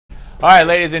All right,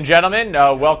 ladies and gentlemen,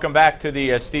 welcome back to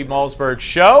the Steve Malzberg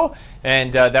Show.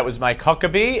 And that was Mike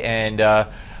Huckabee, and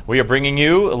we are bringing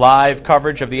you live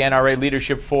coverage of the NRA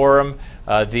Leadership Forum,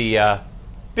 the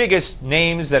biggest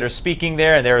names that are speaking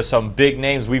there, and there are some big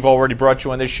names. We've already brought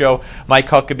you on this show: Mike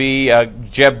Huckabee,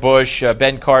 Jeb Bush,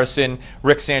 Ben Carson,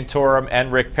 Rick Santorum,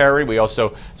 and Rick Perry. We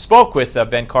also spoke with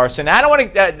Ben Carson. I don't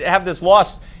want to have this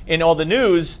lost in all the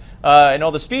news and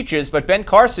all the speeches, but Ben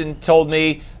Carson told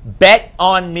me, bet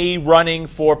on me running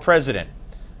for president.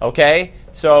 Okay?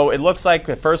 So it looks like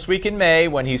the first week in May,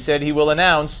 when he said he will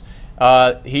announce,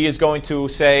 he is going to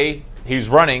say he's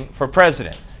running for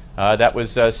president. That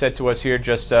was said to us here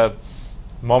just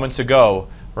moments ago,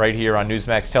 right here on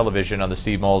Newsmax Television on the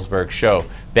Steve Malzberg Show.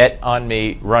 Bet on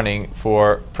me running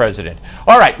for president.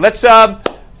 All right, let's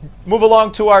move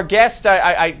along to our guest.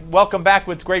 I welcome back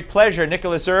with great pleasure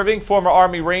Nicholas Irving, former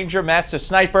Army Ranger, Master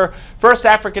Sniper, first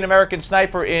African-American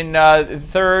sniper in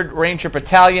 3rd Ranger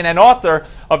Battalion, and author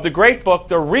of the great book,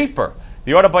 The Reaper,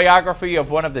 the autobiography of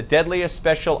one of the deadliest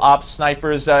special ops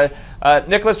snipers.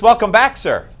 Nicholas, welcome back,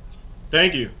 sir.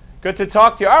 Thank you. Good to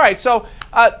talk to you. All right, so,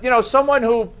 you know, someone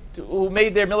who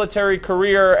made their military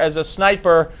career as a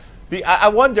sniper, I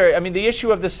wonder, I mean, the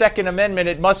issue of the Second Amendment,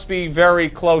 it must be very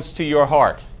close to your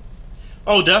heart.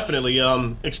 Oh, definitely.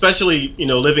 Especially, you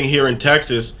know, living here in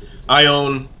Texas, I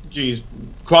own,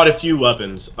 quite a few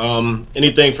weapons.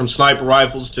 Anything from sniper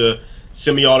rifles to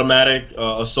semi-automatic,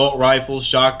 assault rifles,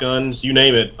 shotguns, you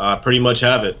name it, I pretty much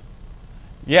have it.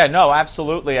 Yeah, no,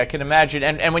 absolutely. I can imagine.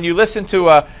 And when you listen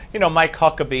to, you know, Mike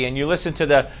Huckabee, and you listen to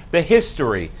the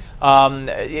history,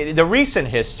 the recent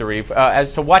history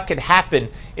as to what could happen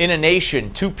in a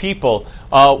nation to people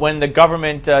when the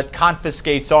government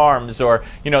confiscates arms, or,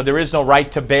 you know, there is no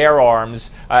right to bear arms,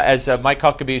 as Mike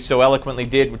Huckabee so eloquently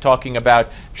did. We're talking about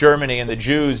Germany and the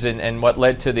Jews and what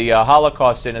led to the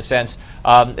Holocaust, in a sense.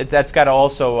 That's got to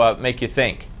also make you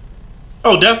think.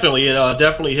 Oh, definitely. It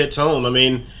definitely hits home. I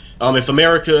mean, if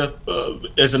America,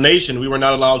 as a nation, we were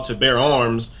not allowed to bear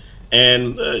arms,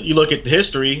 and you look at the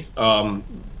history,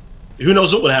 who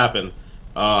knows what would happen.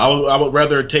 I would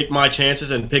rather take my chances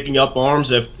in picking up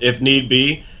arms if need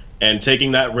be, and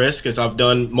taking that risk, as I've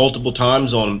done multiple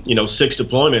times on, you know, 6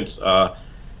 deployments.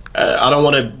 I don't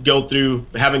want to go through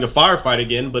having a firefight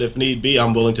again, but if need be,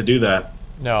 I'm willing to do that.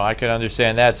 No, I can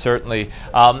understand that, certainly.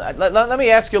 Let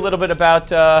me ask you a little bit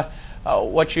about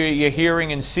what you're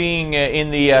hearing and seeing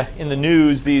in the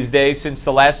news these days, since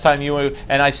the last time you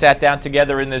and I sat down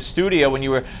together in this studio when you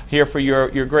were here for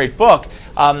your great book.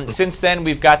 Since then,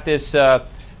 we've got this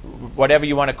whatever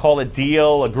you want to call it,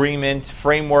 deal, agreement,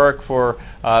 framework for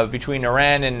between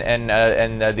Iran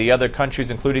and the other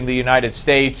countries, including the United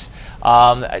States.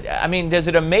 I mean, does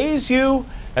it amaze you,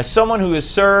 as someone who has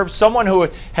served, someone who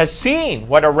has seen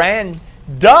what Iran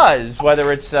does,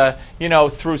 whether it's you know,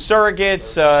 through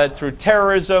surrogates, through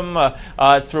terrorism,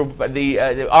 through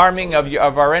the arming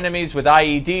of our enemies with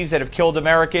IEDs that have killed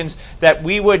Americans, that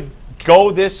we would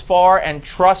go this far and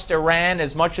trust Iran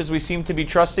as much as we seem to be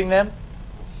trusting them?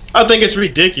 I think it's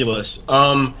ridiculous.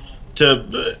 I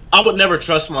would never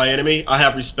trust my enemy. I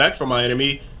have respect for my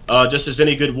enemy, just as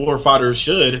any good war fighter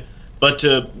should. But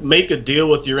to make a deal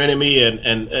with your enemy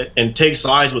and take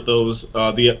sides with those,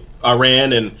 the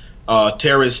Iran and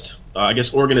terrorist, I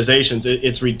guess, organizations,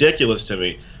 it's ridiculous to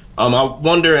me. I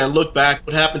wonder and look back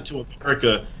what happened to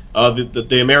America,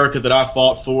 the America that I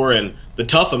fought for, and the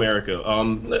tough America.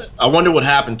 I wonder what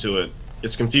happened to it.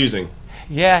 It's confusing.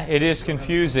 Yeah, it is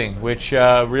confusing, which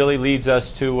really leads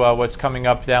us to what's coming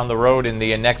up down the road in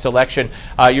the next election.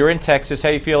 You're in Texas. How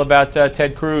do you feel about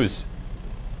Ted Cruz?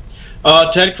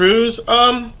 Ted Cruz?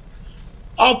 I'm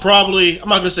not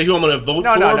going to say who I'm going to vote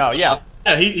for. No, yeah.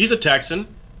 Yeah, he's a Texan.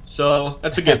 So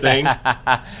that's a good thing.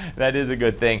 That is a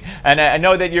good thing. And I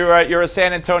know that you're a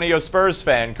San Antonio Spurs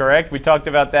fan, correct? We talked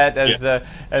about that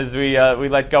as we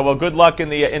let go. Well, good luck in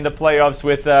the playoffs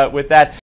with that.